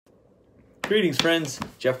Greetings, friends.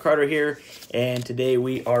 Jeff Carter here, and today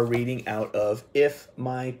we are reading out of If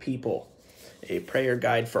My People, a prayer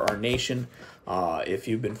guide for our nation. If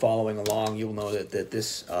you've been following along, you'll know that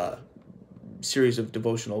this series of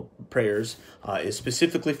devotional prayers is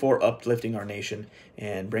specifically for uplifting our nation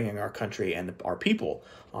and bringing our country and our people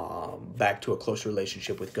back to a close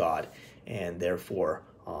relationship with God, and therefore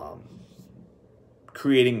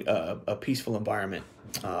creating a peaceful environment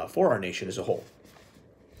for our nation as a whole.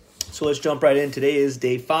 So let's jump right in. Today is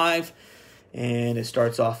day 5, and it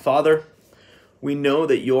starts off, Father, we know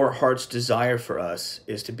that your heart's desire for us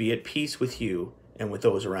is to be at peace with you and with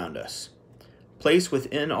those around us. Place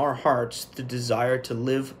within our hearts the desire to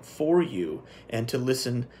live for you and to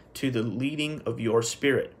listen to the leading of your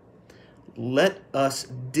Spirit. Let us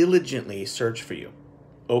diligently search for you.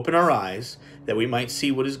 Open our eyes that we might see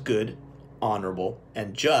what is good, honorable,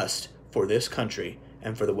 and just for this country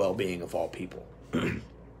and for the well-being of all people.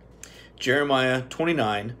 Jeremiah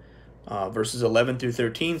 29, verses 11 through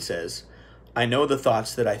 13 says, I know the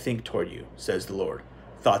thoughts that I think toward you, says the Lord,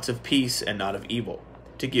 thoughts of peace and not of evil,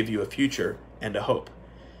 to give you a future and a hope.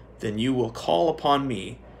 Then you will call upon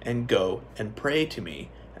me and go and pray to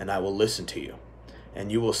me, and I will listen to you.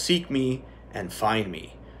 And you will seek me and find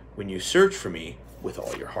me when you search for me with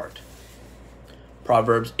all your heart.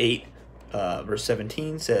 Proverbs 8, verse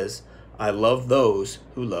 17 says, I love those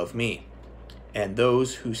who love me, and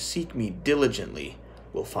those who seek me diligently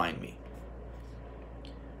will find me.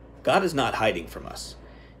 God is not hiding from us.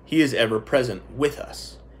 He is ever present with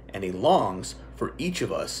us, and he longs for each of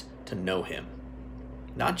us to know him,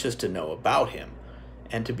 not just to know about him,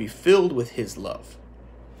 and to be filled with his love.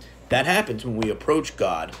 That happens when we approach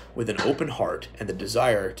God with an open heart and the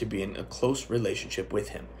desire to be in a close relationship with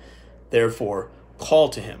him. Therefore, call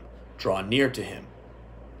to him, draw near to him,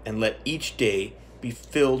 and let each day be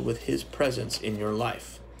filled with his presence in your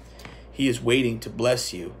life. He is waiting to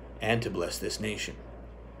bless you and to bless this nation.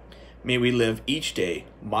 May we live each day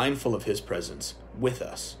mindful of his presence with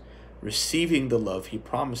us, receiving the love he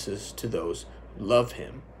promises to those who love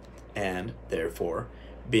him, and therefore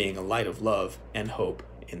being a light of love and hope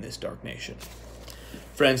in this dark nation.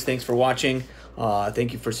 Friends, thanks for watching.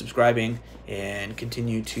 Thank you for subscribing, and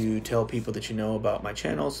continue to tell people that you know about my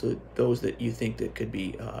channel, so those that you think that could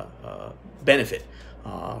be benefit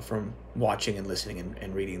from watching and listening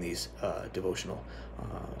and reading these devotional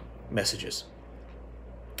messages.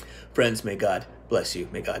 Friends, may God bless you,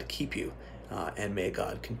 may God keep you, and may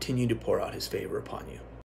God continue to pour out his favor upon you.